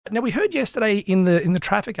Now, we heard yesterday in the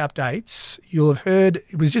traffic updates, you'll have heard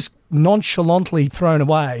it was just nonchalantly thrown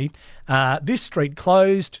away. This street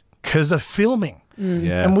closed because of filming.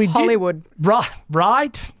 Yeah. And we Hollywood.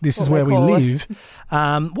 Right. This is where we live.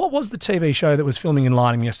 What was the TV show that was filming in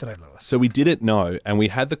Lyndon yesterday, Lewis? So we didn't know, and we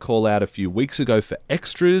had the call out a few weeks ago for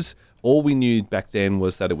extras. All we knew back then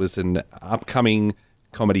was that it was an upcoming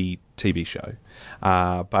comedy TV show.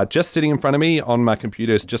 But just sitting in front of me on my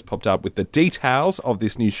computer, it's just popped up with the details of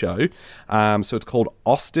this new show. So it's called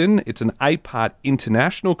Austin. It's an 8-part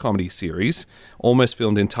international comedy series, almost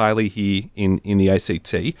filmed entirely here in the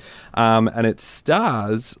ACT. And it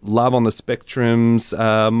stars Love on the Spectrum's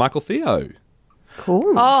Michael Theo.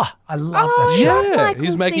 Cool. Oh, I love that show. Yeah, Michael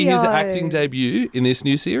he's making his Theo. acting debut in this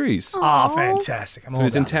new series. Oh, fantastic. So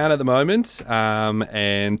he's in town at the moment,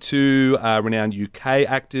 and two renowned UK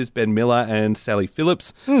actors, Ben Miller and Sally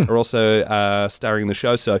Phillips, are also starring in the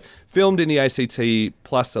show. So filmed in the ACT,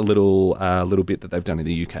 plus a little bit that they've done in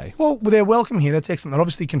the UK. Well, they're welcome here. That's excellent. They're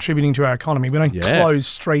obviously contributing to our economy. We don't close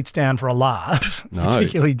streets down for a laugh,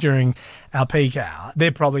 particularly during our peak hour.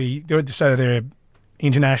 They're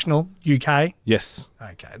international, UK? Yes.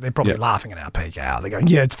 Okay. They're probably laughing at our peak hour. They're going,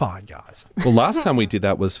 yeah, it's fine, guys. Well, last time we did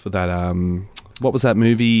that was for that, what was that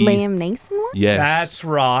movie? Liam Neeson one? Yes. That's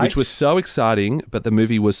right. Which was so exciting, but the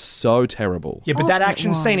movie was so terrible. Yeah, but that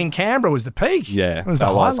action scene in Canberra was the peak. Yeah, it was the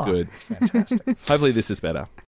that was highlight. good. Fantastic. Hopefully this is better.